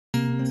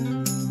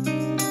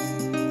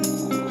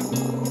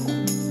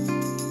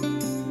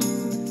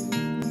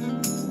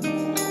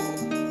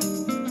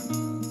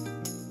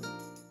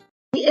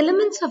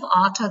elements of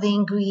art are the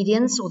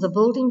ingredients or the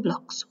building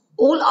blocks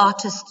all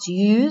artists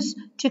use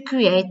to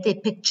create their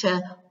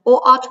picture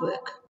or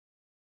artwork.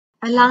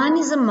 A line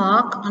is a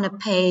mark on a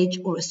page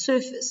or a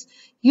surface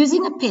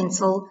using a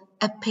pencil,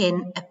 a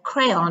pen, a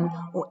crayon,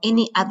 or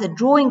any other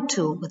drawing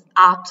tool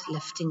without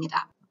lifting it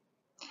up.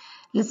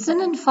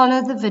 Listen and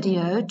follow the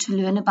video to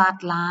learn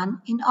about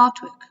line in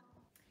artwork.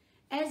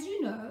 As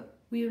you know,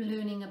 we're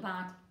learning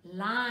about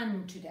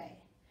line today.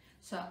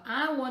 So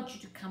I want you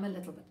to come a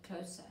little bit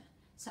closer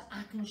so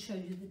I can show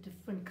you the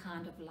different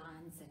kind of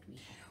lines that we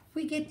have.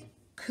 We get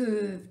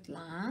curved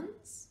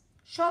lines,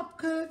 sharp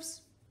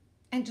curves,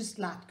 and just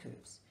light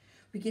curves.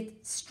 We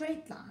get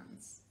straight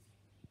lines.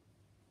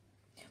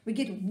 We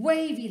get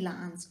wavy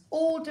lines,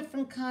 all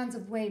different kinds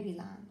of wavy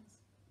lines.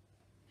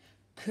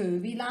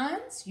 Curvy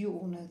lines, you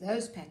all know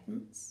those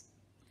patterns.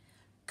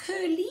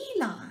 Curly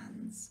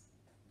lines.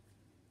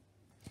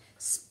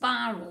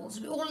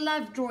 Spirals, we all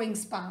love drawing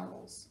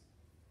spirals.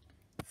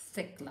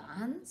 Thick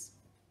lines,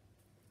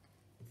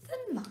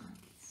 thin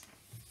lines.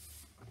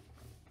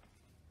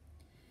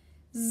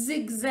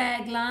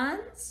 Zigzag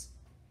lines.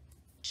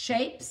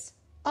 Shapes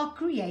are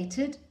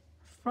created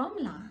from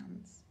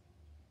lines.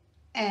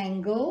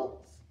 Angles,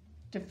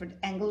 different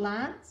angle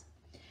lines.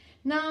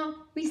 Now,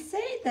 we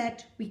say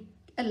that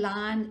a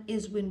line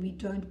is when we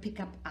don't pick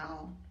up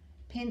our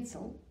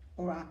pencil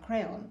or our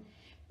crayon,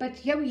 but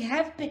here we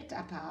have picked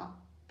up our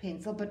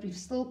pencil, but we've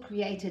still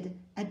created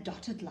a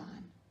dotted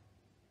line.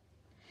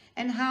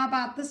 And how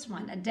about this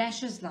one, a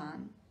dashes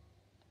line?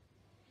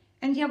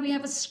 And here we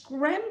have a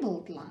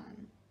scrambled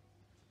line.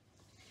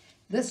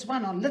 This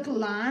one are little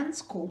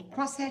lines called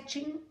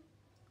cross-hatching.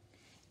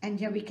 And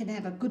here we can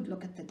have a good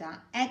look at the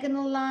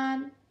diagonal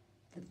line,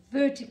 the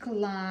vertical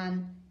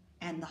line,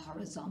 and the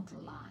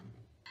horizontal line.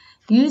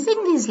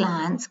 Using these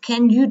lines,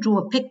 can you draw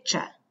a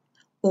picture?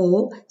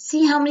 Or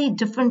see how many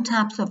different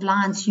types of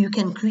lines you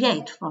can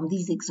create from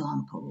these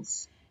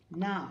examples.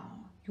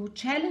 Now, your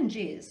challenge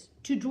is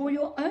to draw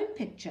your own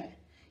picture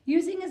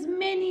using as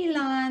many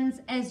lines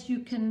as you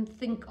can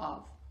think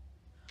of.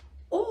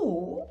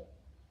 Or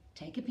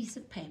take a piece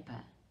of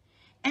paper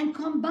and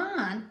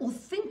combine or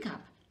think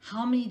up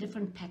how many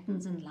different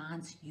patterns and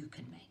lines you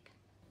can make.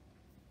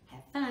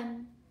 Have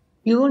fun!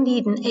 You will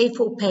need an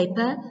A4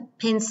 paper,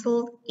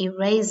 pencil,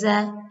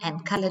 eraser,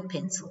 and colored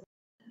pencil.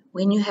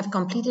 When you have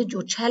completed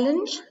your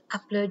challenge,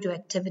 upload your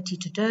activity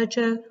to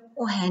Dojo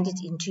or hand it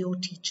in to your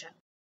teacher.